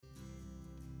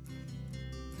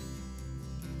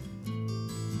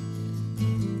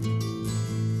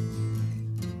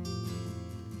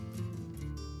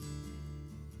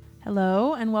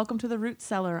Hello and welcome to the Root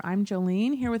Cellar. I'm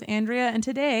Jolene here with Andrea, and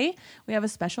today we have a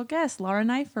special guest, Lara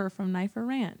Neiffer from Neifer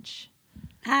Ranch.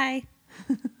 Hi.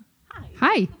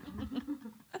 Hi.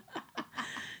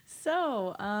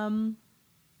 So,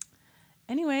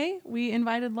 anyway, we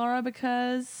invited Lara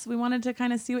because we wanted to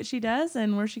kind of see what she does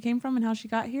and where she came from and how she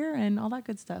got here and all that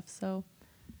good stuff. So,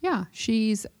 Yeah,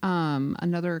 she's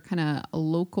another kind of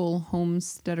local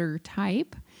homesteader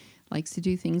type, likes to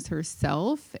do things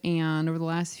herself. And over the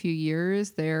last few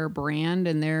years, their brand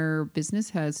and their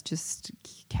business has just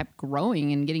kept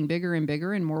growing and getting bigger and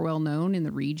bigger and more well-known in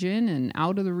the region and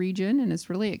out of the region. And it's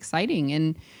really exciting.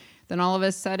 And then all of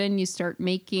a sudden you start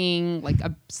making like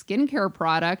a skincare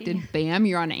product and bam,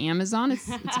 you're on Amazon. It's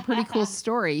a pretty cool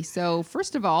story. So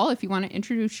first of all, if you want to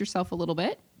introduce yourself a little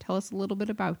bit, tell us a little bit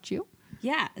about you.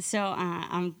 Yeah. So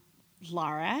I'm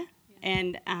Lara,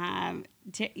 and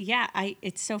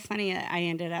it's so funny that I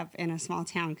ended up in a small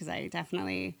town because I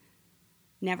definitely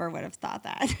never would have thought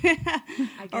that.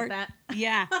 I get that.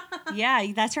 Yeah,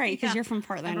 that's right. Because you're from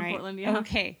Portland, I'm from right? Portland, yeah.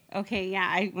 Okay. Yeah,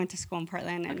 I went to school in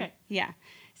Portland. And, Okay. Yeah.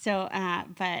 So,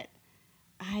 but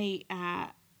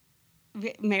I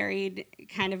married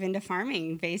kind of into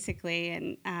farming basically,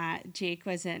 and I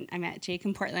met Jake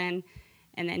in Portland.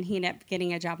 And then he ended up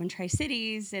getting a job in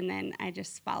Tri-Cities, and then I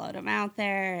just followed him out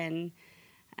there. And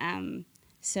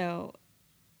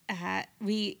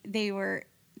they were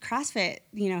CrossFit,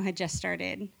 had just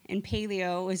started, and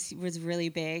paleo was really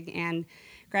big, and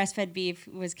grass-fed beef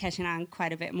was catching on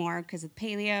quite a bit more because of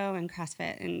paleo and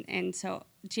CrossFit. And so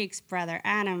Jake's brother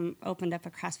Adam opened up a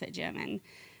CrossFit gym in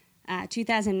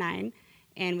 2009,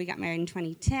 and we got married in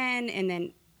 2010, and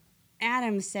then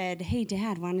Adam said, "Hey,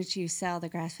 Dad, why don't you sell the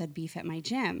grass-fed beef at my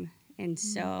gym?" And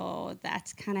so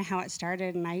that's kind of how it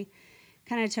started. And I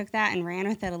kind of took that and ran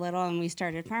with it a little. And we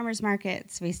started farmers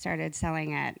markets. We started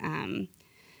selling at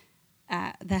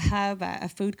the Hub, a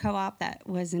food co-op that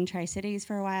was in Tri-Cities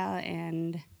for a while.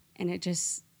 And it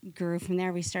just grew from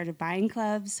there. We started buying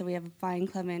clubs. So we have a buying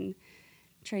club in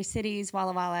Tri-Cities,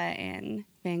 Walla Walla, and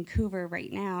Vancouver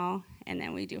right now. And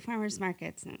then we do farmers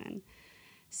markets. And then,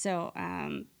 so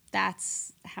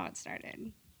that's how it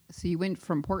started. So you went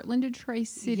from Portland to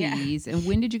Tri-Cities, and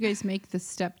when did you guys make the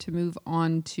step to move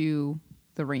on to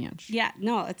the ranch? Yeah,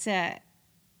 no, it's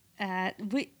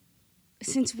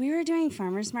since we were doing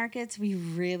farmers markets, we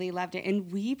really loved it, and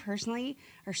we personally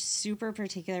are super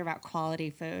particular about quality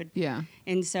food. Yeah.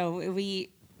 And so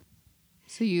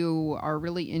So you are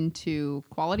really into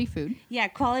quality food. Yeah,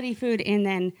 quality food, and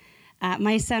then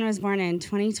my son was born in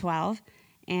 2012.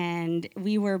 And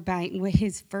we were buying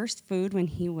his first food when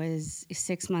he was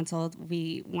 6 months old.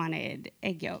 We wanted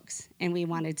egg yolks, and we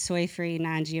wanted soy-free,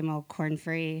 non-GMO,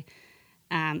 corn-free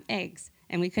eggs,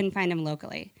 and we couldn't find them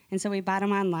locally. And so we bought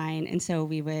them online, and so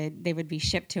they would be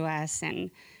shipped to us,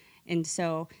 and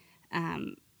so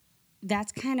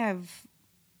that's kind of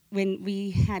when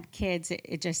we had kids.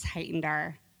 It just heightened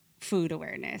our food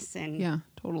awareness, and Yeah,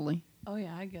 totally. Oh,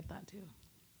 yeah, I get that too.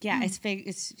 yeah, it's big.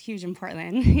 It's huge in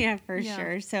Portland. Yeah, for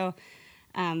sure. So,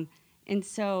 and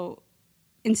so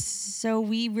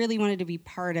we really wanted to be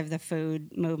part of the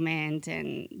food movement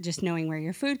and just knowing where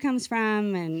your food comes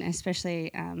from, and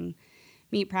especially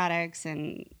meat products,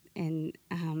 and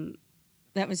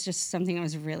that was just something that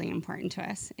was really important to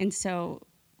us. And so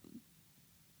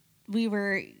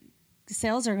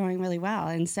sales are going really well,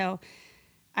 and so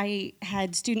I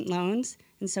had student loans,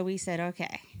 and so we said,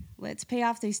 okay, let's pay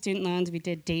off these student loans. We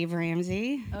did Dave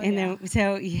Ramsey. Then,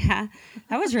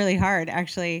 that was really hard,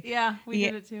 actually. Yeah, we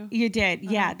did it too. You did.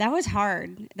 Yeah, that was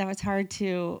hard. That was hard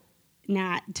to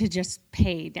not to just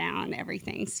pay down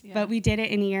everything. Yeah. But we did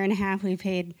it in a year and a half. We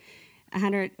paid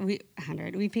we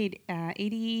paid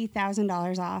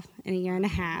 $80,000 off in a year and a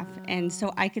half. And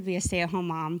so I could be a stay-at-home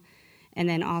mom. And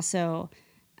then also,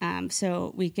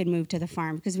 so we could move to the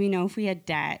farm, because we know if we had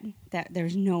debt that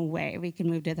there's no way we could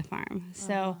move to the farm.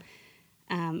 So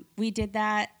we did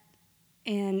that,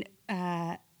 and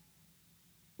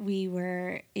we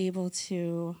were able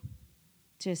to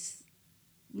just,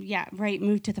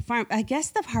 move to the farm. I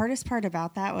guess the hardest part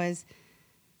about that was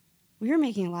we were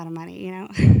making a lot of money,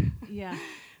 Yeah.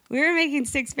 We were making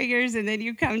six figures, and then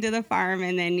you come to the farm,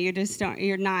 and then you just don't,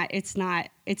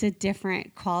 it's a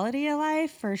different quality of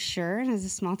life for sure. And it's a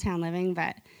small town living,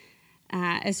 but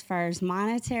as far as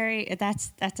monetary,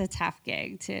 that's a tough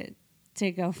gig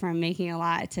to go from making a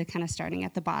lot to kind of starting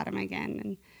at the bottom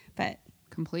again. But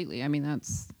Completely. I mean,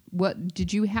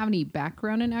 did you have any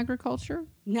background in agriculture?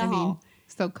 No. I mean,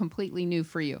 So completely new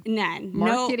for you. None.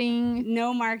 Marketing.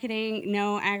 No marketing,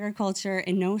 no agriculture,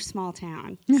 and no small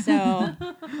town. So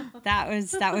that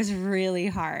was really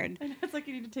hard. I know, it's like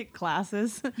you need to take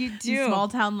classes. You in do. small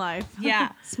town life.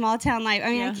 Yeah, small town life. I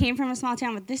mean, Yeah. I came from a small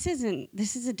town, but this is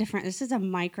a different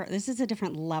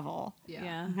level.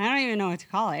 Yeah. I don't even know what to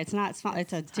call it. It's not small.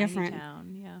 It's a Tiny different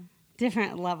town. Yeah.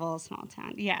 different level of small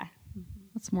town. Yeah.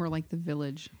 It's more like the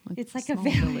village. It's like a a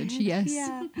small village. Yes.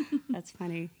 Yeah. That's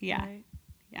funny. Yeah. Right.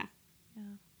 Yeah. Yeah.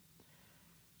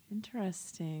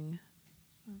 Interesting.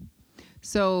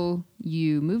 So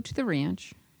you moved to the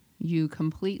ranch. You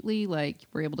completely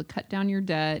were able to cut down your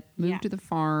debt, move Yeah. to the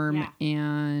farm, Yeah.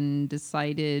 and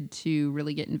decided to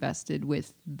really get invested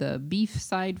with the beef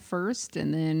side first,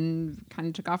 and then kind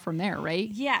of took off from there, right?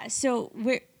 Yeah. So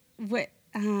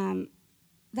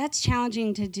that's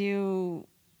challenging to do.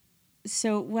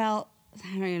 So, well,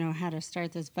 I don't even know how to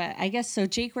start this, but I guess so.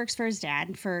 Jake works for his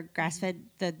dad for grass-fed,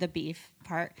 the beef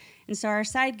part. And so our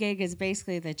side gig is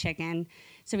basically the chicken.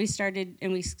 So we started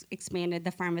and we expanded the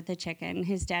farm with the chicken.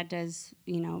 His dad does,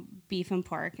 beef and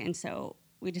pork. And so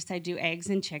we decided to do eggs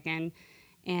and chicken.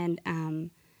 And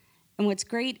what's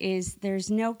great is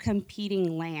there's no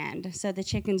competing land. So the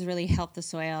chickens really help the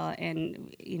soil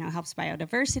and, helps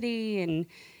biodiversity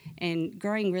and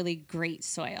growing really great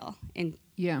soil. And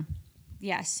Yeah.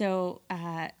 yeah, so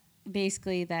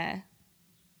basically the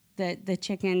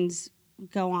chickens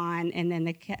go on, and then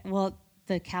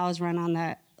the cows run on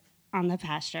the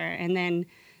pasture, and then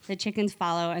the chickens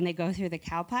follow, and they go through the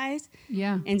cow pies.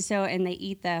 Yeah. And they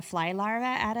eat the fly larvae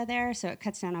out of there, so it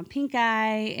cuts down on pink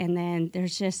eye, and then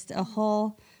there's just a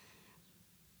whole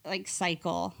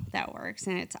cycle that works,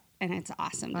 and it's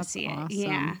awesome That's to see awesome. it.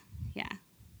 Yeah, yeah.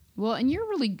 Well, and you're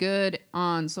really good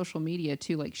on social media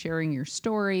too, sharing your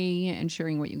story and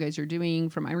sharing what you guys are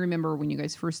doing. I remember when you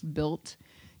guys first built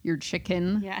your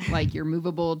chicken, your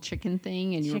movable chicken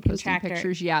thing, and you were Chicken posting tractor.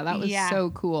 pictures. Yeah, that was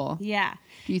so cool. Yeah.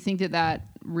 Do you think that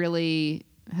really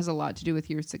has a lot to do with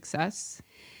your success?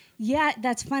 Yeah,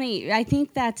 that's funny. I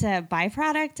think that's a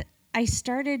byproduct. I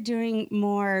started doing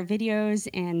more videos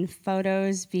and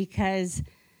photos because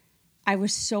I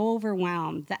was so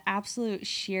overwhelmed. The absolute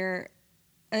sheer,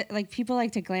 people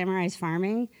like to glamorize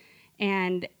farming,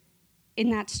 and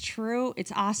that's true.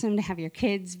 It's awesome to have your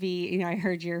kids be, I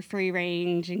heard you're free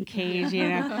range and cage,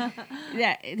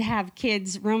 have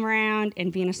kids roam around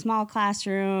and be in a small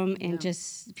classroom and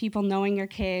just people knowing your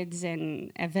kids,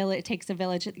 and it takes a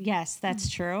village. Yes, that's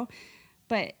true.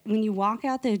 But when you walk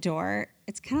out the door,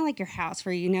 it's kind of like your house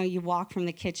where, you walk from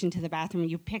the kitchen to the bathroom,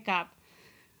 you pick up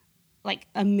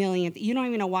a million. You don't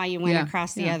even know why you went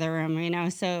across the other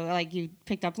room, So you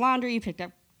picked up laundry, you picked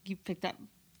up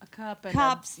A cup and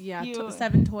cups.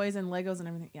 7 toys and Legos and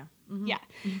everything. Yeah. Mm-hmm. Yeah.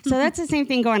 So that's the same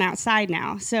thing going outside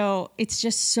now. So it's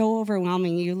just so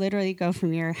overwhelming. You literally go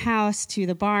from your house to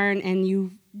the barn and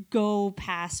you go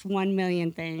past 1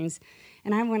 million things.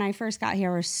 And when I first got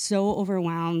here, I was so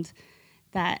overwhelmed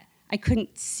that I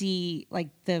couldn't see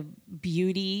the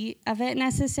beauty of it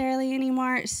necessarily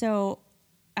anymore. So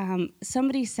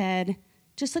somebody said,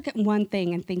 just look at one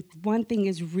thing and think one thing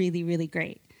is really, really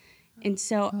great. And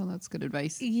so, that's good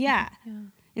advice. Yeah.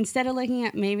 Instead of looking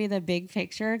at maybe the big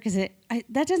picture, because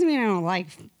that doesn't mean I don't like,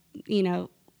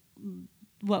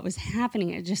 what was happening.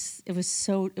 It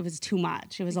was too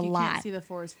much. It was a lot. You can't see the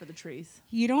forest for the trees.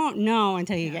 You don't know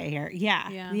until you get here.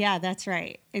 Yeah, that's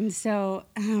right. And so,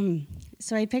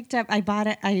 so I bought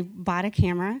a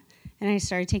camera and I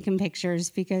started taking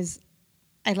pictures because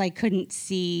I couldn't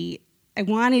see. I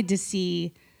wanted to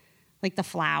see the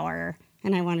flower,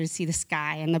 and I wanted to see the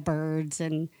sky and the birds,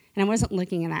 and I wasn't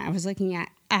looking at that. I was looking at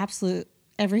absolute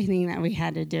everything that we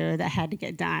had to do that had to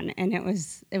get done, and it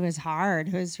was hard.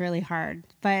 It was really hard.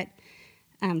 But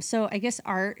so I guess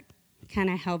art kind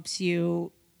of helps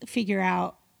you figure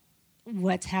out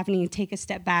what's happening and take a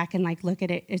step back and look at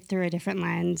it through a different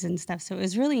lens and stuff. So it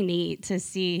was really neat to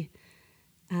see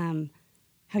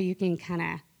how you can kind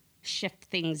of shift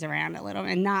things around a little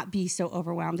and not be so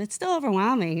overwhelmed. It's still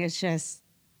overwhelming. It's just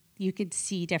you could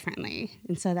see differently.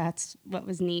 And so that's what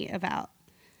was neat about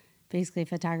basically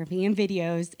photography and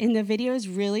videos. And the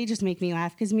videos really just make me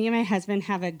laugh because me and my husband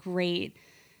have a great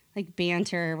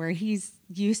banter where he's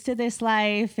used to this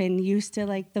life and used to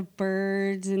the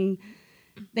birds and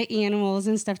the animals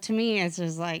and stuff. To me, it's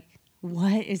just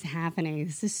what is happening?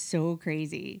 This is so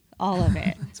crazy. All of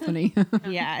it. It's funny.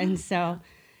 Yeah. And so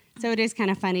it is kind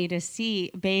of funny to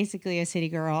see basically a city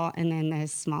girl and then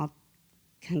this small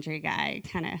country guy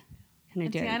kind of kind of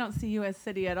And do see, it. I don't see you as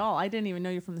city at all. I didn't even know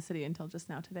you're from the city until just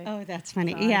now today. Oh, that's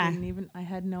funny. So Yeah. I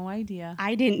had no idea.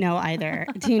 I didn't know either,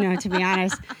 to be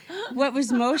honest. What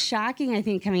was most shocking, I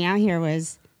think, coming out here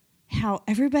was how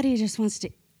everybody just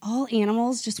all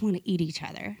animals just want to eat each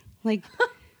other. Like,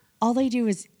 all they do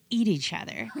is eat each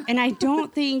other. And I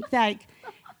don't think that,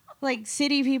 like,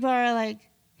 city people are like,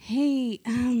 hey,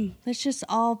 let's just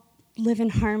all live in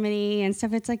harmony and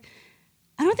stuff. It's like,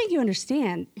 I don't think you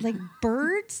understand. Like,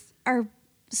 birds are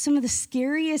some of the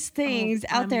scariest things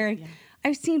out there. Yeah.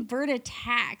 I've seen bird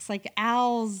attacks, like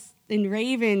owls and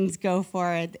ravens go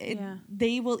for it. Yeah.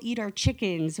 They will eat our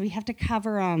chickens. We have to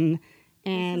cover them.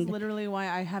 This And is literally why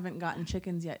I haven't gotten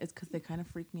chickens yet. It's because they kind of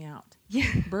freak me out. yeah,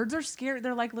 Birds are scary.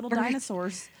 They're like little Birds.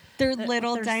 dinosaurs. they're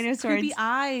little They're dinosaurs. Creepy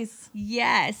eyes.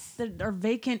 Yes. They're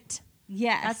vacant.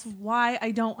 Yes. That's why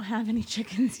I don't have any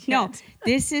chickens yet. No,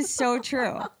 this is so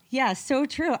true. Yeah, so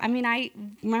true. I mean, I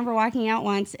remember walking out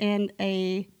once and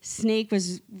a snake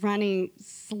was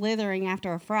slithering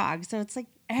after a frog. So it's like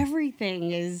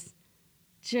everything is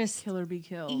just Kill or be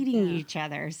killed. eating Yeah. each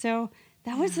other. So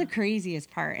that was the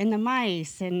craziest part. And the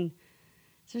mice, and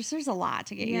there's a lot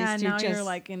to get Yeah, used to. now you're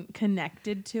like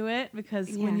connected to it because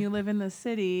when Yeah. you live in the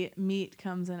city, meat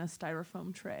comes in a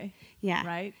styrofoam tray, yeah,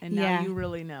 right? And now Yeah. you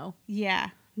really know. yeah.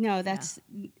 No, it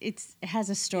has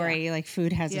a story. Like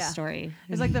food has a Yeah. story.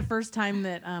 It was like the first time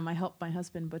that I helped my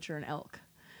husband butcher an elk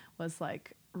was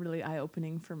like really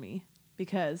eye-opening for me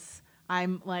because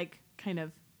I'm like kind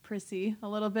of prissy a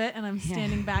little bit and I'm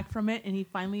standing back from it and he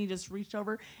finally just reached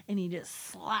over and he just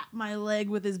slapped my leg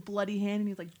with his bloody hand and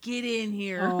he's like, get in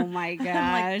here. Oh my And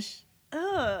I'm like, gosh.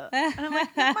 ugh. And I'm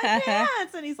like, "But my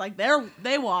pants. And he's like,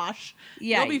 they wash.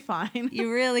 Yeah. You'll be fine.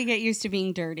 You really get used to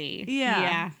being dirty.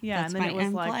 Yeah. That's And then it was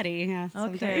and like, bloody. Yeah.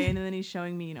 okay. sometimes. And then he's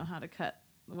showing me, how to cut,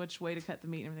 which way to cut the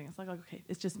meat and everything. It's like, okay,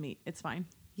 it's just meat. It's fine.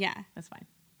 Yeah. That's fine.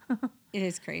 It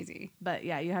is crazy. But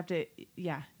yeah, you have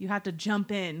to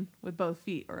jump in with both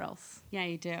feet or else. Yeah,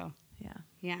 you do. Yeah.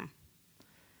 Yeah.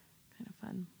 Kind of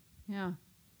fun. Yeah.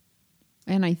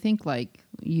 And I think, like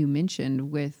you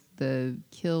mentioned, with the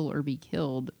kill or be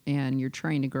killed, and you're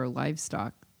trying to grow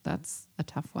livestock, that's a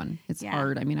tough one. It's Yeah.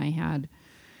 hard. I mean, I had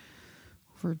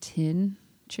over 10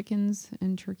 chickens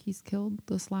and turkeys killed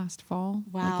this last fall,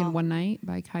 like in Wow. one night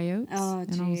by coyotes. Oh,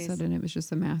 and all of a geez. sudden it was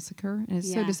just a massacre. And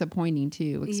it's so Yeah. disappointing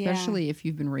too, especially if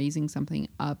you've been raising something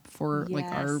up for like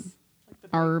Yes.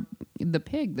 the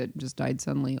pig that just died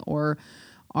suddenly, or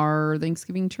our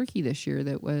Thanksgiving turkey this year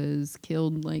that was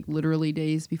killed like literally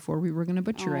days before we were going to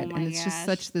butcher Oh it. my And it's just gosh.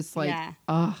 such this like Yeah.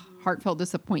 heartfelt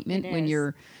disappointment It when is.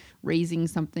 you're raising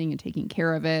something and taking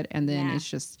care of it, and then Yeah. it's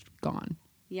just gone.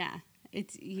 Yeah.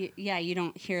 You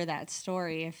don't hear that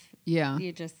story if Yeah.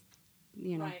 you just,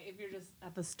 Right. If you're just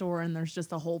at the store and there's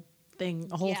just a whole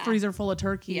Yeah. freezer full of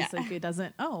turkeys, Yeah. like it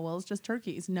doesn't, oh, well, it's just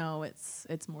turkeys. No, it's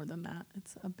more than that.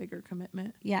 It's a bigger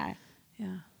commitment. Yeah.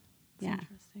 Yeah. It's Yeah.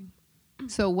 interesting.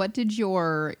 So what did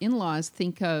your in-laws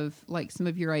think of, like, some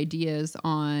of your ideas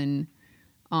on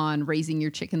raising your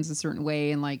chickens a certain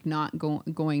way and like not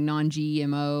going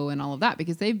non-GMO and all of that?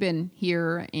 Because they've been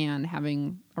here and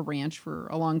having a ranch for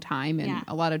a long time, and Yeah.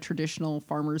 a lot of traditional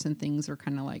farmers and things are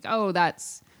kind of like, oh,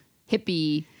 that's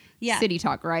hippie Yeah. city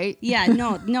talk, right? Yeah,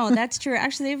 no, that's true.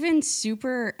 Actually, they've been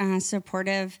super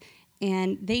supportive,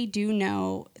 and they do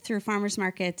know through farmers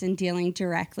markets and dealing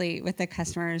directly with the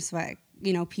customers what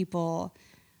people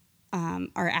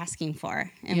are asking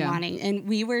for and Yeah. wanting. And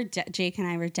we were Jake and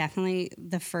I were definitely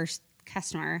the first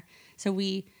customer, so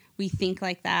we think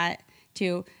like that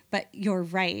too. But you're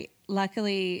right.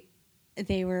 Luckily,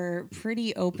 they were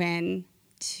pretty open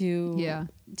to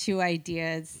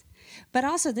ideas. But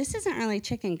also, this isn't really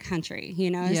chicken country, This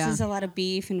Yeah. is a lot of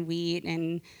beef and wheat,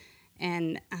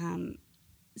 and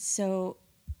so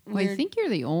Well, I think you're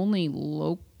the only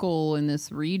local in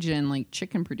this region, like,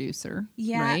 chicken producer,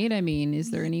 Yeah. right? I mean, is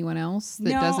there anyone else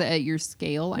that No. does it at your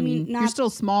scale? I mean, you're not-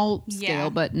 still small Yeah. scale,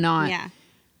 but not. yeah,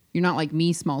 You're not like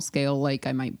me, small scale. Like,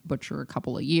 I might butcher a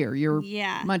couple a year. You're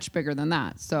Yeah. much bigger than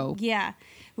that. So yeah.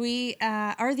 We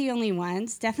are the only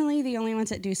ones, definitely the only ones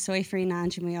that do soy-free,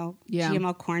 non-GMO, Yeah.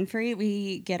 GMO corn-free.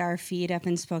 We get our feed up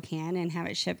in Spokane and have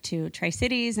it shipped to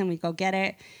Tri-Cities, and we go get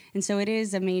it. And so it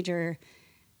is a major.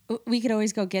 We could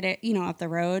always go get it, up the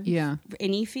road. Yeah.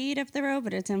 Any feed up the road,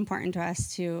 but it's important to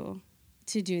us to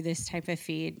do this type of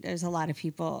feed. There's a lot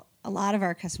of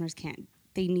our customers can't.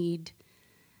 They need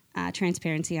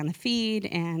transparency on the feed,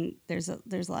 and there's a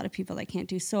lot of people that can't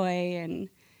do soy,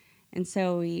 and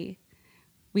so we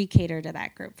cater to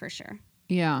that group for sure.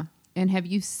 yeah. And have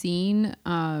you seen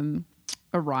a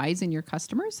rise in your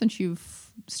customers since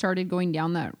you've started going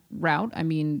down that route? I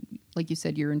mean, like you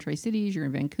said, you're in Tri-Cities, you're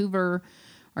in Vancouver.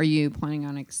 Are you planning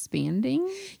on expanding?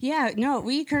 Yeah, no,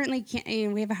 we currently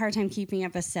can't. We have a hard time keeping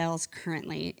up with sales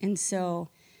currently, and so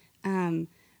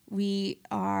we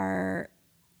are.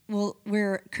 Well,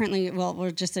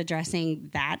 we're just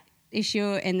addressing that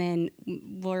issue, and then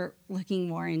we're looking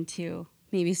more into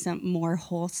maybe some more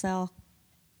wholesale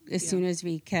as soon as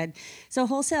we could. So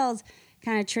wholesale's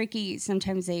kind of tricky.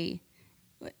 Sometimes they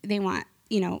want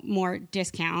more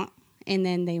discount, and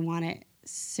then they want it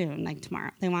soon, like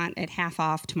tomorrow. They want it half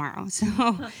off tomorrow. So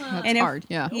that's hard.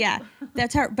 Yeah,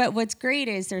 that's hard. But what's great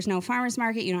is there's no farmer's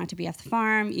market. You don't have to be off the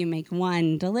farm. You make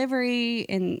one delivery,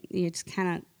 and you just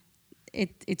kind of.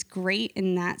 It's great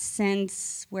in that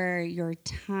sense where your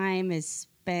time is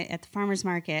spent at the farmer's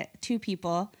market, 2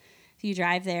 people. You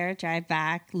drive there, drive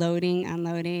back, loading,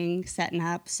 unloading, setting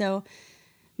up. So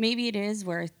maybe it is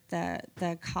worth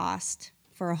the cost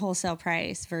for a wholesale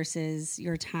price versus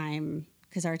your time,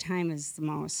 because our time is the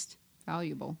most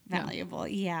valuable.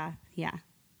 Yeah.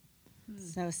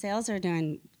 So sales are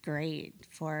doing great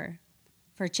for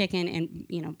chicken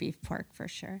and beef, pork for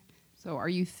sure. So are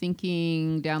you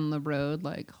thinking down the road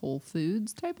like Whole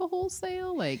Foods type of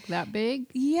wholesale, like that big?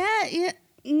 Yeah,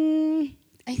 I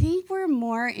think we're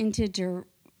more into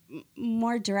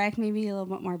more direct, maybe a little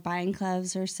bit more buying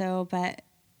clubs or so. But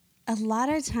a lot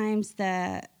of times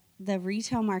the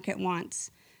retail market wants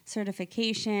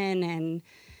certification and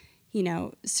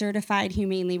certified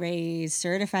humanely raised,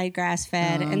 certified grass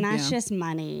fed, and that's just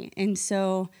money. And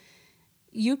so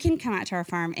you can come out to our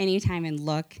farm anytime and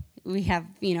look. We have,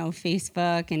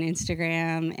 Facebook and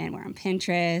Instagram, and we're on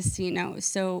Pinterest,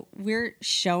 so we're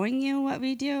showing you what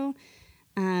we do.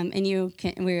 And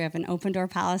we have an open door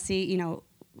policy.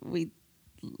 We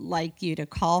like you to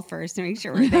call first to make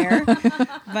sure we're there,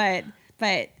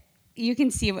 but you can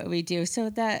see what we do.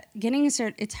 So that getting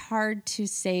it's hard to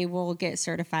say we'll get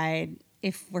certified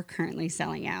if we're currently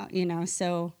selling out,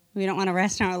 so we don't want to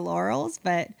rest on our laurels,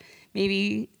 but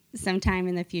maybe sometime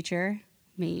in the future,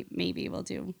 maybe we'll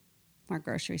do more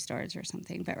grocery stores or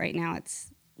something. But right now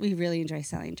we really enjoy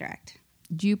selling direct.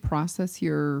 Do you process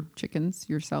your chickens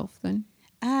yourself then?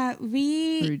 Or do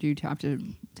you have to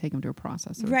take them to a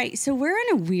processor? Right. So we're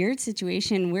in a weird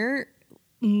situation where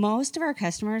most of our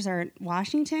customers are in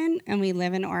Washington and we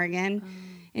live in Oregon.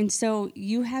 And so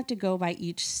you have to go by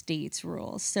each state's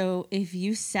rules. So if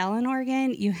you sell in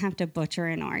Oregon, you have to butcher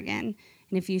in Oregon.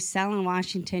 And if you sell in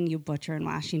Washington, you butcher in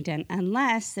Washington,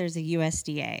 unless there's a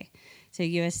USDA. So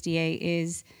USDA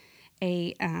is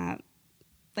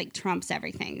like trumps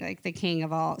everything, like the king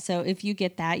of all. So if you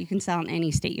get that, you can sell in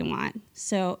any state you want.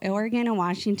 So Oregon and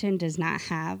Washington does not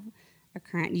have a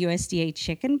current USDA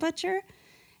chicken butcher.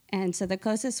 And so the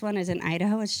closest one is in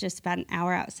Idaho. It's just about an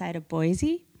hour outside of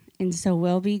Boise. And so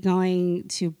we'll be going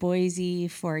to Boise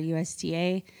for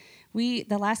USDA.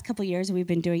 The last couple of years, we've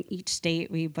been doing each state.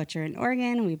 We butcher in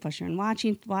Oregon, we butcher in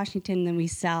Washington, then we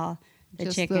sell the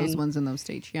just chicken. Those ones in those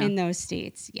states, yeah. In those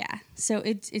states, yeah. So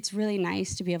it's really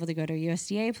nice to be able to go to a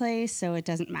USDA place, so it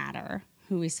doesn't matter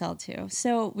who we sell to.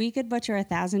 So we could butcher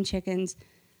 1,000 chickens.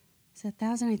 It's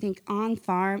 1,000, I think, on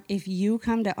farm if you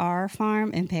come to our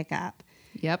farm and pick up.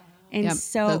 Yep. And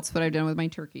so that's what I've done with my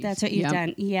turkeys. That's what you've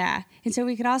done, yeah. And so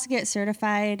we could also get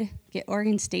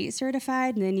Oregon State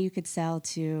certified, and then you could sell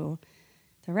to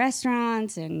the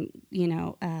restaurants, and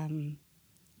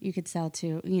you could sell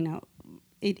to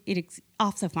it's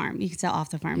off the farm. You can sell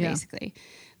off the farm basically.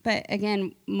 But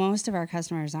again, most of our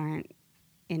customers aren't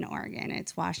in Oregon.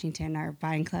 It's Washington, our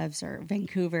buying clubs, or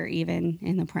Vancouver, even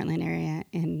in the Portland area,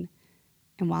 and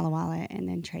Walla Walla, and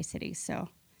then Tri-Cities.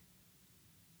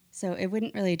 So it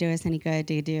wouldn't really do us any good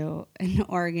to do an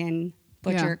Oregon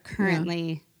butcher currently.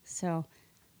 Yeah. So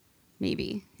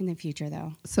maybe in the future,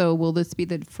 though. So will this be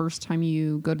the first time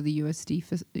you go to the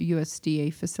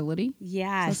USDA facility?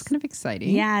 Yes. So that's kind of exciting.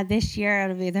 Yeah, this year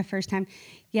it'll be the first time.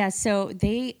 Yeah, so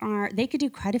they could do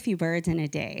quite a few birds in a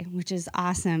day, which is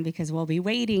awesome because we'll be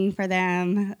waiting for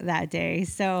them that day.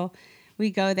 So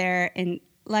we go there, and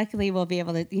luckily we'll be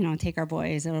able to, take our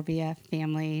boys. It'll be a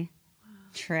family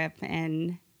trip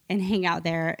and hang out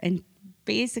there and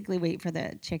basically wait for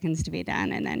the chickens to be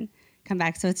done and then come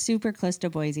back. So it's super close to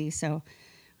Boise. So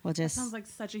we'll just... That sounds like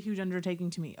such a huge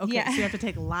undertaking to me. Okay, yeah. So you have to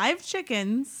take live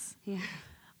chickens,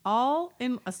 all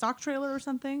in a stock trailer or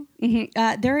something?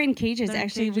 Mm-hmm. They're in cages. They're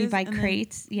actually, in cages, we buy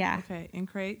crates. Okay, in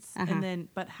crates. Uh-huh. And then,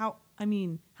 but how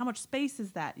much space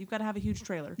is that? You've got to have a huge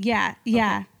trailer. Yeah.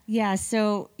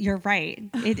 So you're right.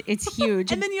 It's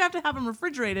huge. And then you have to have them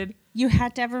refrigerated. You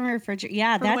have to have them refrigerated.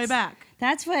 Yeah, for the way back.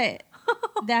 That's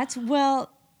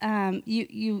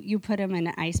you put them in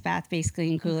an ice bath,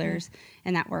 basically in coolers,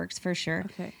 and that works for sure.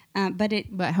 Okay.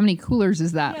 But how many coolers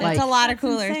is that? Yeah, like It's a lot of that's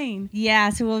coolers. insane. Yeah,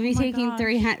 so we'll be Oh my taking gosh.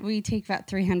 300. We take about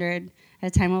 300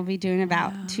 at a time. We'll be doing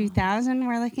about 2,000.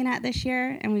 We're looking at this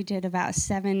year, and we did about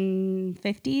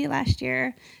 750 last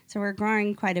year. So we're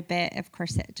growing quite a bit. Of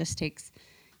course, it just takes,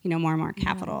 more and more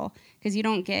capital because you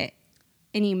don't get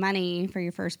any money for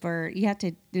your first bird. You have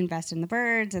to invest in the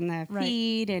birds and the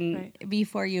feed, and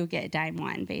before you get dime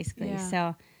one, basically. Yeah.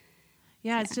 So.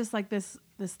 Yeah, it's just like this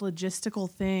logistical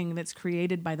thing that's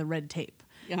created by the red tape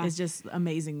is just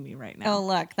amazing me right now. Oh,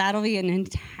 look, that'll be an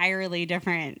entirely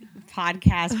different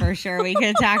podcast for sure. We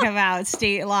could talk about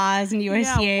state laws and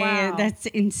USDA. Yeah, wow. That's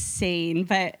insane.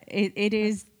 But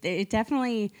it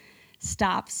definitely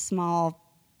stops small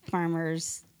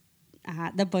farmers.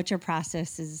 The butcher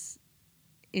process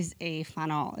is a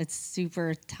funnel. It's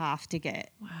super tough to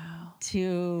get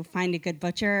to find a good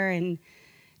butcher and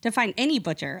to find any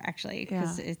butcher, actually,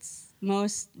 because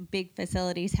most big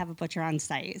facilities have a butcher on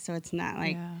site, so it's not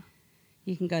like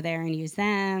you can go there and use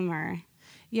them or.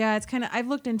 Yeah, it's kind of. I've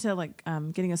looked into like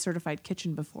getting a certified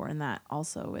kitchen before, and that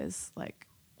also is like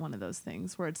one of those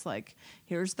things where it's like,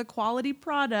 here's the quality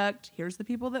product, here's the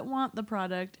people that want the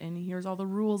product, and here's all the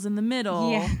rules in the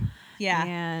middle. Yeah.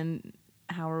 And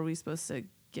how are we supposed to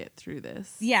get through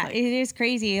this? Yeah, Like, it is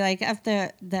crazy. Like, if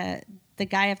the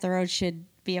guy up the road should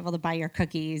be able to buy your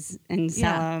cookies and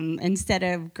sell them instead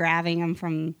of grabbing them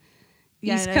from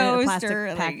East Coast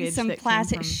or like some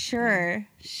plastic. Sure.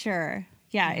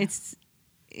 Yeah,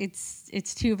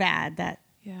 it's too bad that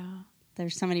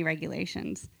there's so many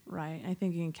regulations. Right. I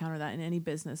think you encounter that in any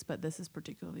business, but this is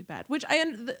particularly bad. Which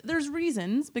there's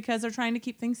reasons because they're trying to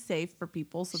keep things safe for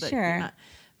people so that you're not.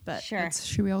 But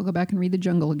should we all go back and read the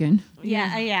Jungle again? Yeah.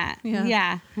 I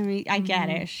mean, I get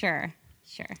it. Sure.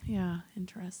 Yeah.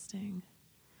 Interesting.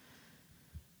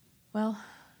 Well,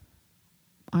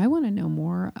 I want to know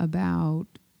more about,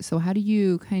 so how do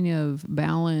you kind of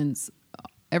balance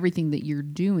everything that you're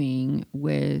doing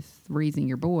with raising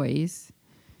your boys,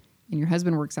 and your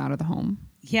husband works out of the home?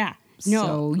 Yeah.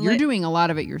 So you're doing a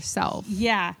lot of it yourself.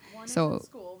 Yeah. One is in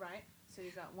school, right? So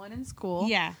you've got one in school.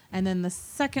 Yeah. And then the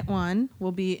second one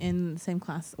will be in the same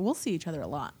class. We'll see each other a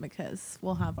lot because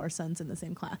we'll have our sons in the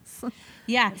same class.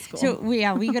 Yeah. Cool. So we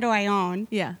go to Ione.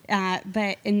 Yeah.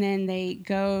 And then they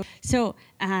go. So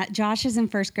Josh is in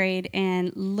first grade,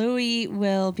 and Louis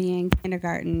will be in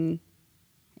kindergarten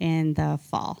in the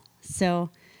fall. So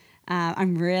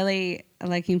I'm really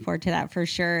looking forward to that for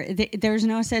sure. There's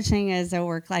no such thing as a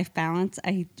work-life balance.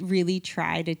 I really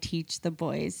try to teach the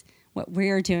boys what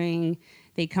we're doing.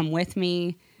 They come with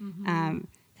me. Mm-hmm.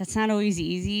 That's not always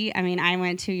easy. I mean, I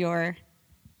went to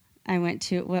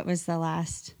what was the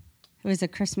last? It was a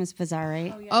Christmas bazaar,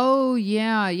 right? Oh,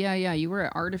 yeah. You were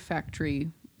at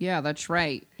Artifactory. Yeah, that's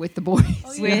right. With the boys.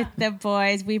 Oh, yeah. With the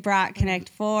boys. We brought Connect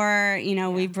 4.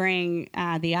 We bring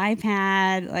the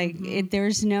iPad. Like,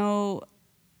 there's no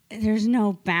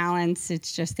balance.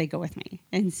 It's just they go with me.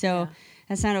 And so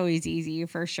that's not always easy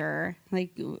for sure.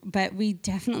 Like, but we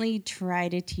definitely try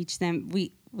to teach them.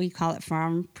 We call it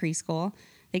farm preschool.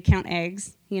 They count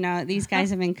eggs. These guys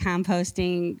have been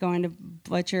composting, going to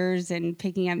butchers and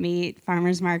picking up meat,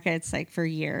 farmers markets, like for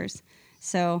years.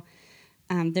 So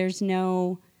there's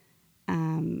no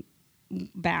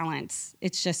balance.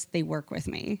 It's just they work with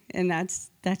me, and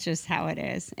that's just how it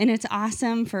is. And it's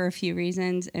awesome for a few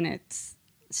reasons, and it's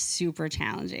super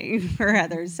challenging for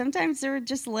others. Sometimes they're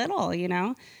just little,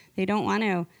 they don't want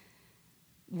to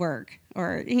work,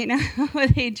 or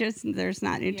they're just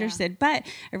not interested. But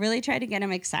I really try to get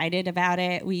them excited about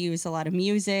it. We use a lot of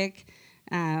music.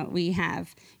 We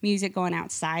have music going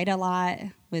outside a lot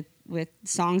with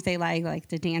songs they like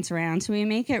to dance around. So we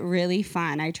make it really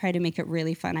fun. I try to make it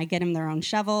really fun. I get them their own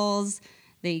shovels.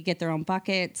 They get their own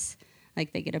buckets.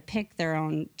 Like, they get to pick their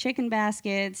own chicken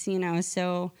baskets,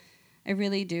 So I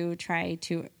really do try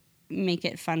to make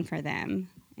it fun for them.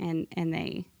 And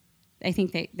I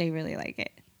think they really like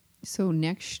it. So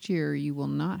next year you will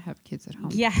not have kids at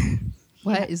home. Yeah.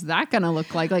 What is that going to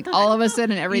look like? Like, all of a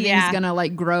sudden everything's going to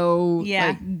like grow,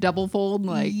 like double fold.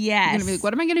 Like, yes. You're gonna be like,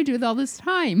 what am I going to do with all this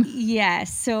time?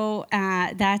 Yes. So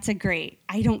that's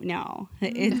I don't know.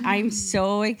 I'm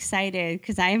so excited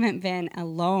because I haven't been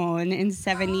alone in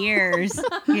 7 years,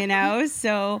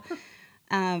 so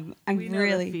I'm we know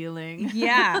really the feeling.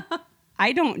 Yeah.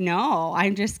 I don't know. I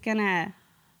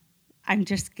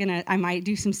might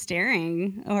do some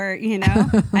staring, or,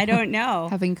 I don't know.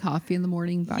 Having coffee in the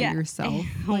morning by yourself.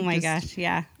 Oh my gosh.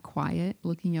 Yeah. quiet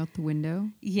looking out the window.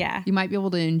 Yeah. You might be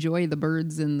able to enjoy the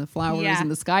birds and the flowers Yeah. and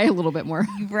the sky a little bit more.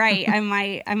 Right. I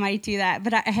might do that.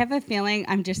 But I have a feeling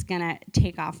I'm just going to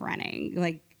take off running.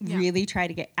 Like really try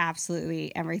to get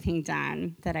absolutely everything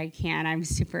done that I can. I'm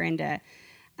super into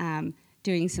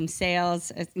doing some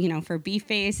sales, for Beef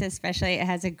Face especially. It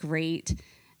has a great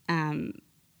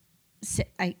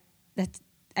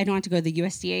I don't have to go to the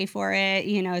USDA for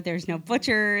it. There's no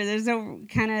butcher. There's no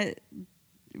kind of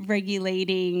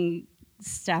regulating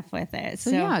stuff with it.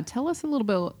 So yeah, tell us a little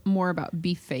bit more about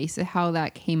Beef Face and how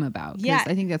that came about. Yeah.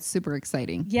 I think that's super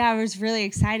exciting. Yeah, I was really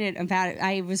excited about it.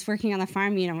 I was working on the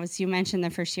farm, as you mentioned, the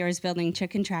first year I was building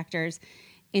chicken tractors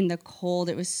in the cold.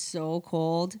 It was so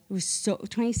cold. It was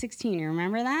 2016. You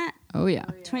remember that? Oh, yeah.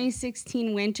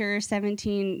 2016 winter,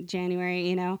 17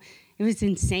 January, it was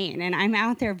insane. And I'm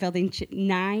out there building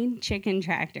 9 chicken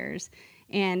tractors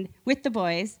and with the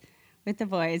boys,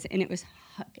 and it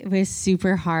was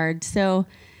super hard. So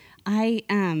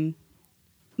my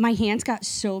hands got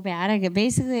so bad. I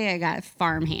got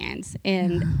farm hands.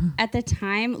 And at the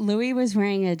time, Louis was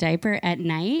wearing a diaper at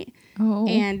night. Oh.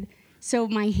 And so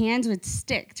my hands would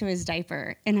stick to his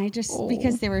diaper. And I just,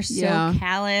 because they were so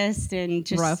calloused and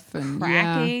just rough and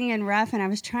cracking and rough. And I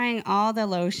was trying all the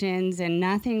lotions and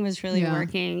nothing was really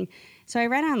working. So I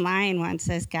read online once,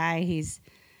 this guy,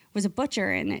 was a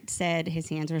butcher, and it said his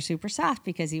hands were super soft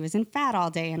because he was in fat all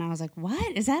day. And I was like,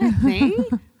 what? Is that a thing?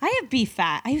 I have beef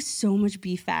fat. I have so much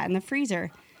beef fat in the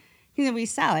freezer. We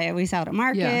sell it. We sell it at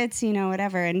markets,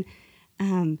 whatever.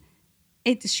 And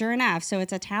it's sure enough. So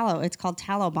it's a tallow. It's called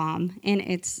tallow balm. And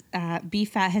it's beef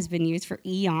fat has been used for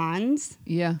eons.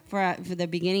 Yeah. For the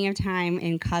beginning of time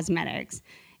in cosmetics.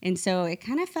 And so it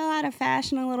kind of fell out of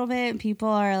fashion a little bit. And people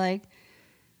are like,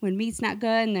 when meat's not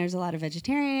good, and there's a lot of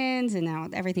vegetarians, and now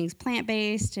everything's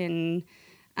plant-based, and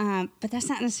but that's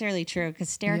not necessarily true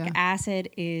because stearic acid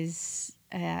is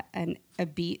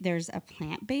there's a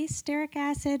plant-based stearic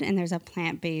acid, and there's a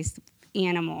plant-based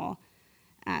animal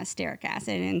stearic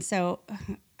acid, and so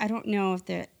I don't know if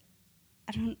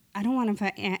I don't want to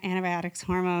put antibiotics,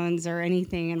 hormones, or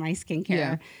anything in my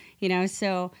skincare,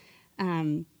 so.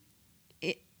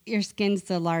 Your skin's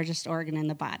the largest organ in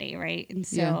the body, right? And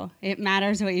so it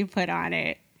matters what you put on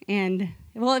it. And,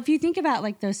 well, if you think about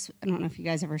like those, I don't know if you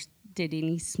guys ever did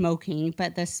any smoking,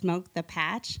 but the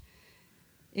patch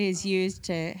is used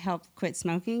to help quit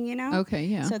smoking, Okay,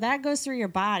 yeah. So that goes through your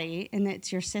body, and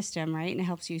it's your system, right? And it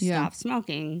helps you stop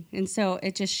smoking. And so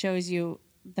it just shows you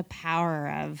the power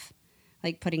of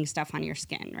like putting stuff on your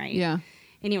skin, right? Yeah.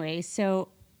 Anyway, so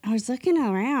I was looking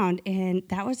around, and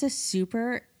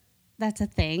that's a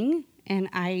thing. And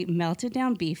I melted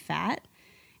down beef fat,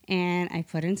 and I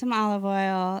put in some olive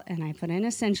oil, and I put in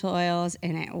essential oils,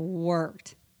 and it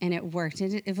worked.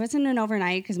 It wasn't an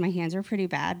overnight because my hands were pretty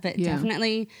bad, but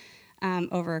definitely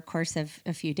over a course of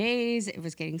a few days, it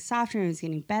was getting softer, it was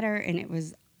getting better, and it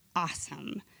was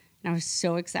awesome. And I was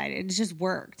so excited. It just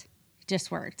worked.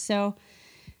 So,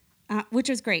 which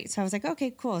was great. So I was like,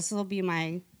 okay, cool. This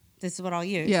is what I'll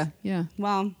use. Yeah, yeah.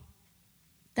 Well,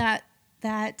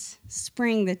 that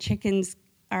spring,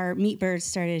 our meat birds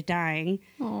started dying.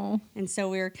 Oh. And so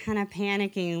we were kind of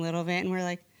panicking a little bit, and we're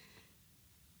like,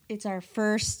 it's our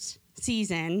first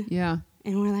season. Yeah.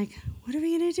 And we're like, what are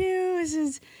we going to do? This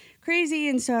is crazy.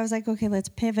 And so I was like, okay, let's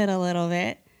pivot a little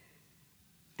bit.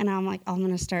 And I'm like, I'm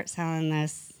going to start selling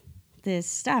this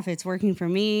stuff. It's working for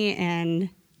me, and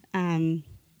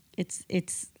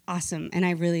it's awesome, and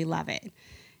I really love it.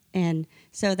 And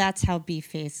so that's how Beef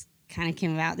Face kind of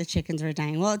came about. The chickens were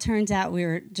dying. Well, it turns out we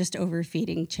were just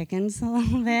overfeeding chickens a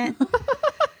little bit.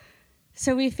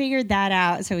 So we figured that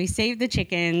out. So we saved the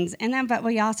chickens, and then, but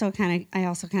I also kind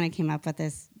of came up with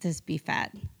this beef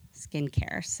fat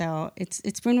skincare. So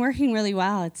it's been working really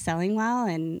well. It's selling well,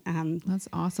 and that's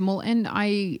awesome. Well, and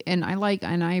I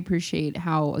appreciate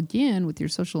how, again, with your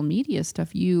social media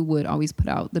stuff, you would always put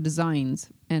out the designs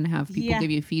and have people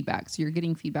give you feedback. So you're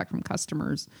getting feedback from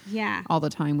customers all the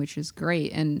time, which is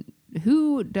great. And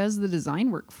who does the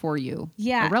design work for you?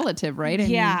 Yeah. A relative, right?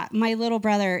 My little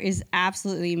brother is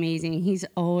absolutely amazing. He's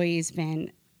always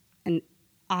been an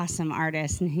awesome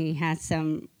artist, and he has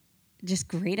some just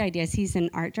great ideas. He's an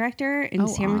art director in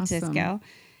San Francisco,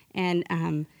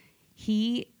 and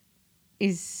he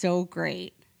is so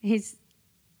great.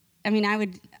 I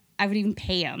would even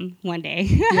pay him one day,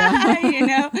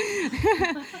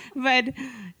 but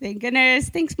thank goodness.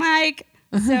 Thanks, Mike.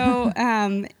 So,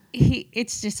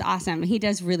 it's just awesome. He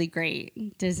does really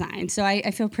great design. So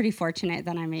I feel pretty fortunate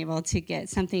that I'm able to get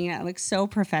something that looks so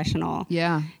professional.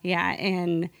 Yeah. Yeah.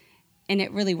 And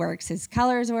it really works. His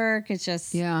colors work. It's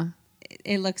just,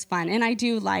 it looks fun. And I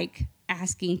do like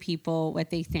asking people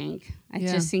what they think. I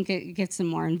just think it gets them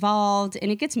more involved, and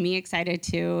it gets me excited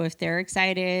too if they're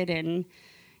excited, and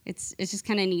it's just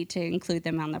kind of neat to include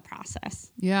them on the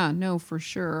process. Yeah, no, for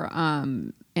sure.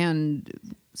 And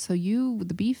so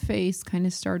the beef face kind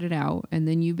of started out, and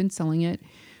then you've been selling it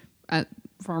at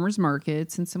farmers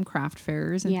markets and some craft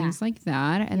fairs and things like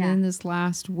that. And then this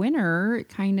last winter,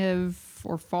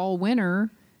 or fall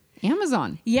winter,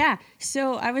 Amazon. Yeah.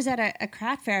 So I was at a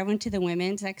craft fair. I went to the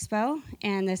Women's Expo,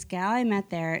 and this gal I met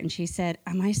there, and she said,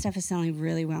 my stuff is selling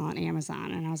really well on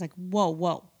Amazon. And I was like, whoa.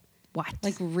 What?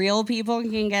 Like, real people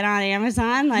can get on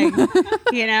Amazon? Like,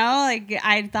 like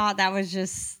I thought that was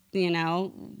just,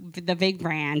 the big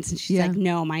brands. And she's like,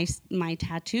 no, my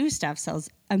tattoo stuff sells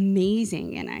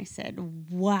amazing. And I said,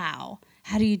 wow,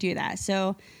 how do you do that?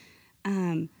 So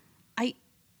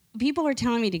people were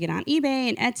telling me to get on eBay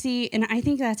and Etsy, and I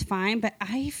think that's fine. But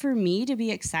for me to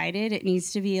be excited, it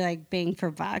needs to be like bang for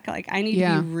buck. Like, I need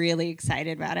to be really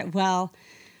excited about it. Well,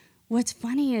 what's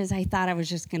funny is I thought I was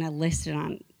just going to list it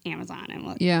on Amazon.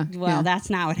 And that's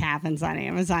not what happens on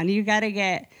Amazon. You got to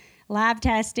get lab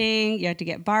testing. You have to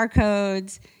get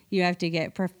barcodes. You have to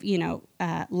get,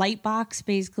 light box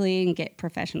basically, and get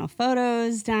professional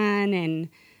photos done.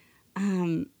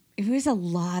 And it was a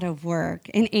lot of work.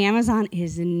 And Amazon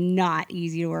is not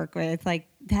easy to work with. Like,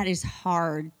 that is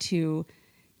hard to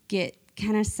get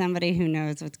kind of somebody who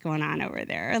knows what's going on over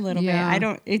there a little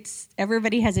bit.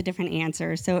 Everybody has a different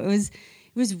answer. So it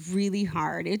was really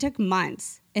hard. It took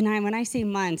months. And when I say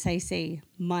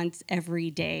months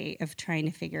every day of trying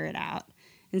to figure it out.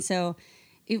 And so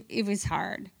it was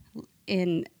hard.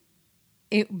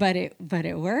 But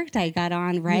it worked. I got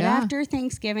on right after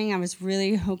Thanksgiving. I was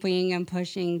really hoping and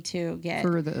pushing to get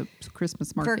for the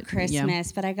Christmas market.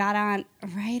 But I got on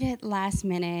right at last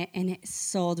minute, and it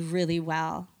sold really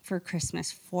well for Christmas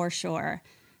for sure.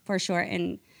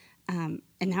 And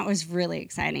that was really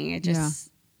exciting. It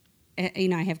just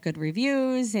I have good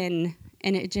reviews, and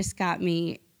it just got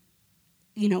me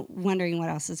wondering what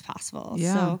else is possible.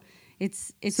 Yeah. So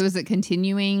it's so is it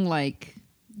continuing like?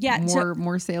 Yeah,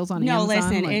 more sales on Amazon? No,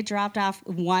 listen, it dropped off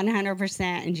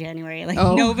 100% in January. Like,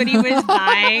 nobody was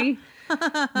buying.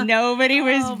 Nobody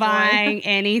was buying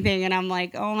anything. And I'm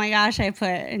like, oh my gosh, I put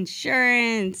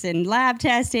insurance and lab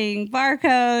testing,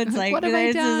 barcodes. Like, what have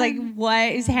I done? Is like,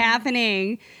 what is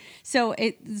happening? So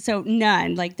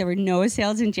none. Like, there were no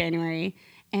sales in January.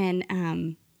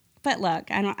 And but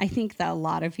look, I think that a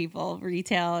lot of people,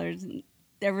 retailers,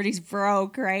 everybody's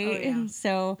broke, right? Oh, yeah.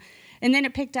 So. And then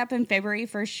it picked up in February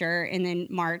for sure, and then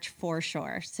March for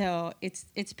sure. So it's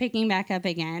picking back up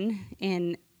again.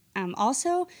 And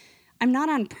also, I'm not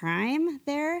on Prime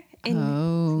there.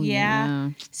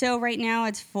 And So right now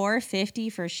it's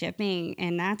 $4.50 for shipping,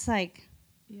 and that's like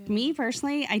me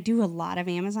personally. I do a lot of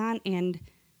Amazon, and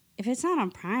if it's not on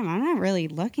Prime, I'm not really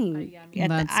looking.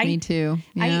 That's me too.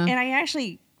 Yeah. I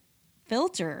actually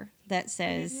filter that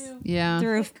says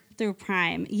through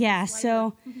Prime. Yeah.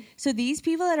 So these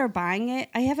people that are buying it,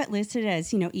 I have it listed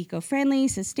as, eco-friendly,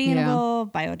 sustainable,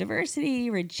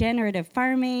 biodiversity, regenerative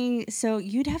farming. So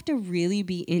you'd have to really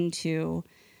be into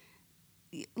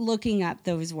looking up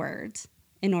those words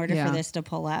in order for this to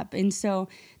pull up. And so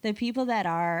the people that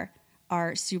are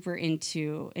super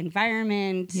into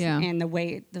environment and the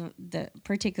way the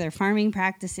particular farming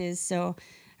practices. So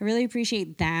I really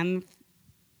appreciate them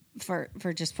for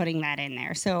just putting that in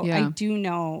there. So I do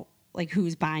know like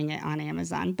who's buying it on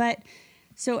Amazon. But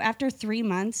so after 3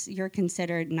 months, you're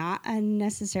considered not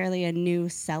necessarily a new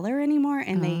seller anymore,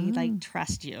 and they like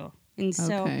trust you. And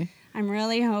so I'm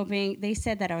really hoping, they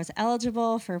said that I was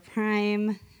eligible for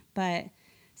Prime, but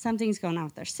something's going on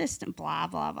with their system, blah,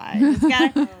 blah, blah.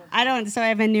 So I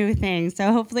have a new thing.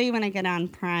 So hopefully when I get on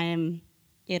Prime,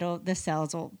 the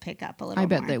sales will pick up a little more. I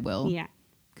bet they will. Yeah.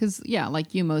 Because,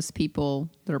 like you, most people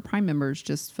that are Prime members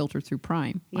just filter through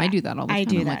Prime. Yeah. I do that all the time. I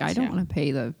do that I don't want to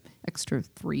pay the extra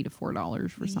 $3 to $4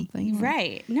 for something.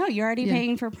 Right. No, you're already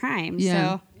paying for Prime.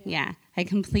 Yeah. So, I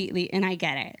completely, and I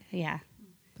get it. Yeah.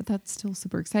 But that's still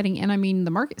super exciting. And, I mean,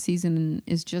 the market season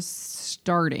is just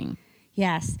starting.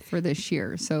 Yes. For this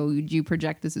year. So, do you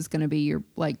project this is going to be your,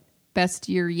 best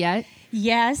year yet?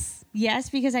 Yes,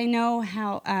 because I know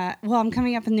how, I'm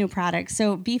coming up with new products.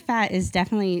 So beef fat is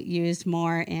definitely used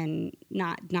more in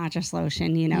not just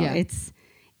lotion,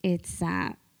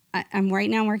 I'm right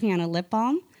now working on a lip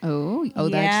balm. Oh,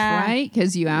 that's right.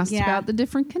 Because you asked about the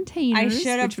different containers. I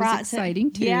should have brought was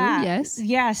exciting too. Yeah. Yes.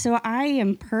 Yeah. So I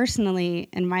am personally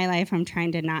in my life, I'm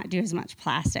trying to not do as much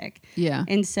plastic. Yeah.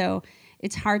 And so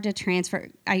it's hard to transfer.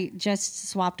 I just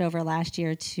swapped over last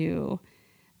year to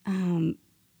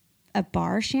a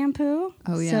bar shampoo.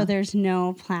 Oh, yeah. So there's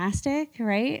no plastic,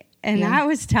 right? And that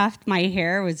was tough. My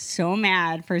hair was so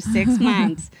mad for 6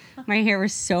 months. My hair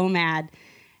was so mad.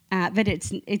 But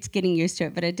it's getting used to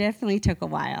it. But it definitely took a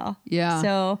while. Yeah.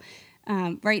 So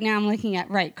right now I'm looking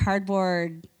at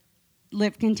cardboard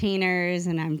lip containers,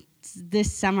 and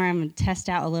this summer I'm going to test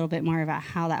out a little bit more about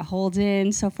how that holds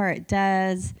in. So far it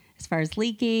does, as far as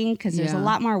leaking, because there's a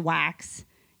lot more wax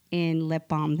in lip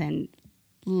balm than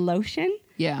lotion.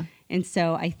 Yeah. And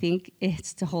so I think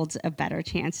it holds a better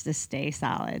chance to stay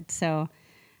solid. So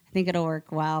I think it'll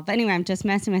work well. But anyway, I'm just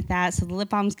messing with that. So the lip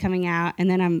balm's coming out, and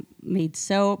then I'm made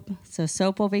soap. So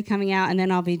soap will be coming out, and then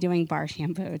I'll be doing bar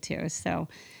shampoo too. So,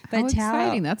 but How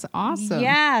exciting. That's awesome.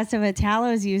 Yeah. So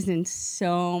tallow is used in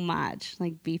so much,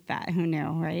 like beef fat. Who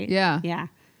knew, right? Yeah. Yeah.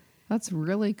 That's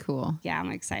really cool. Yeah,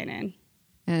 I'm excited.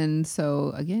 And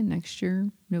so, again, next year,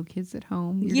 no kids at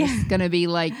home. You're just going to be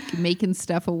like making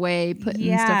stuff away,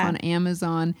 putting stuff on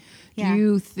Amazon. Do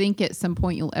you think at some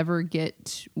point you'll ever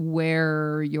get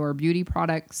where your beauty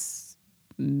products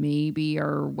maybe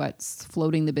are what's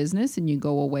floating the business and you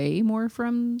go away more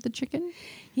from the chicken?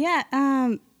 Yeah.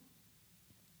 I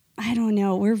don't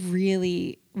know.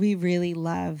 We really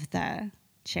love the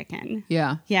chicken.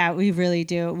 Yeah. Yeah, we really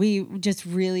do. We just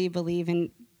really believe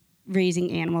in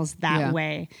raising animals that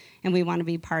way, and we want to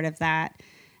be part of that.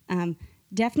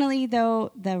 Definitely,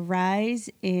 though, the rise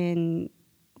in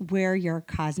where your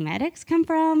cosmetics come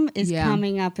from is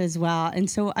coming up as well. And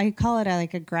so I call it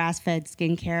a grass-fed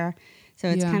skincare. So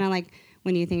it's kind of like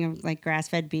when you think of like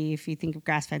grass-fed beef, you think of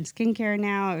grass-fed skincare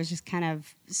now. It was just kind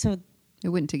of so... It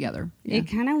went together. Yeah. It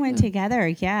kind of went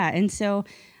together, And so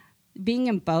being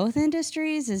in both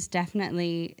industries is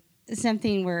definitely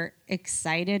something we're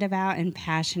excited about and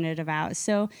passionate about.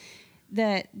 So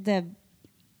the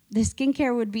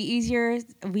skincare would be easier.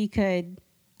 We could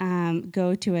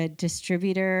go to a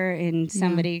distributor, and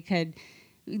somebody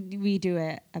we do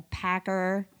a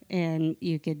packer, and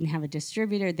you could have a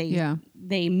distributor.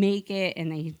 They make it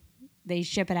and they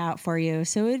ship it out for you.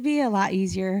 So it would be a lot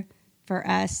easier for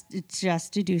us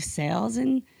just to do sales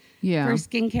and for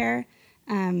skincare.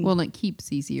 Well, and it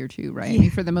keeps easier too, right? I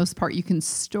mean, for the most part, you can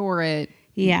store it.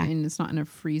 Yeah. And it's not in a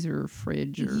freezer or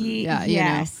fridge. Or,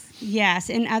 Yes.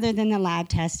 And other than the lab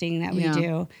testing that we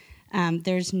do,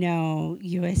 there's no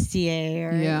USDA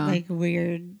or like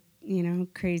weird,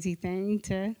 crazy thing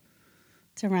to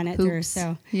run it through.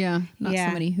 So not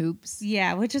so many hoops.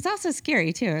 Yeah, which is also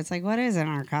scary too. It's like, what is in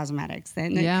our cosmetics?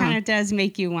 And it kind of does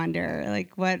make you wonder,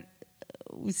 like what.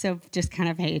 So just kind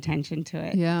of pay attention to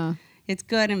it. Yeah. It's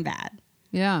good and bad.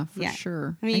 Yeah, for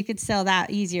sure. I mean, you could sell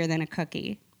that easier than a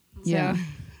cookie. So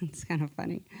it's kind of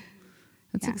funny.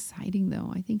 That's exciting,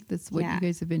 though. I think that's what you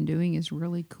guys have been doing is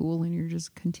really cool, and you're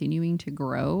just continuing to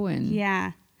grow. And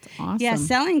it's awesome. Yeah,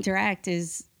 selling direct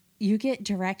is you get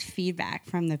direct feedback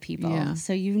from the people,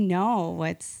 so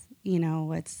what's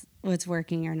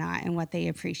working or not, and what they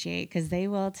appreciate, because they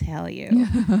will tell you.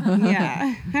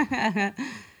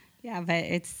 Yeah, but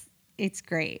it's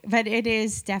great. But it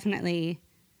is definitely,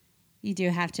 you do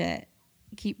have to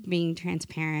keep being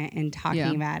transparent and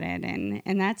talking about it.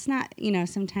 And that's not,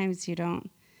 sometimes you don't,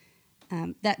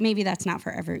 that's not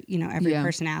for every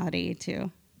personality to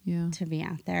be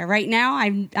out there. Right now,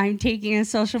 I'm taking a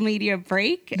social media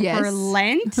break for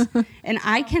Lent. And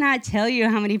I cannot tell you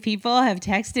how many people have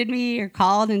texted me or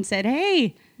called and said,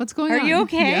 hey, what's going on? Are you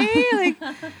okay? Yeah. Like,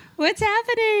 what's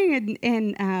happening?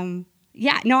 And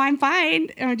no, I'm fine.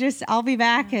 I'll be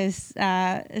back as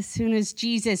soon as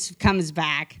Jesus comes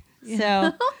back.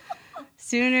 So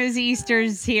soon as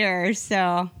Easter's here.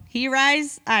 So he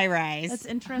rise, I rise. That's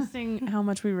interesting how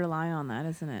much we rely on that,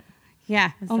 isn't it? Yeah.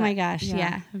 My gosh.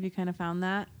 Yeah. Have you kind of found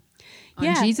that?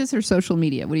 On Jesus or social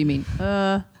media? What do you mean?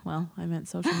 Well, I meant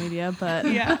social media, but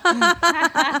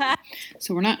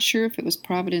So we're not sure if it was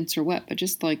providence or what, but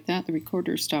just like that, the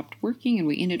recorder stopped working and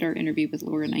we ended our interview with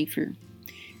Lara Neiffer.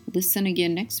 Listen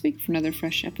again next week for another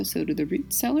fresh episode of The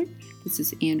Root Cellar. This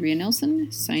is Andrea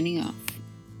Nelson signing off.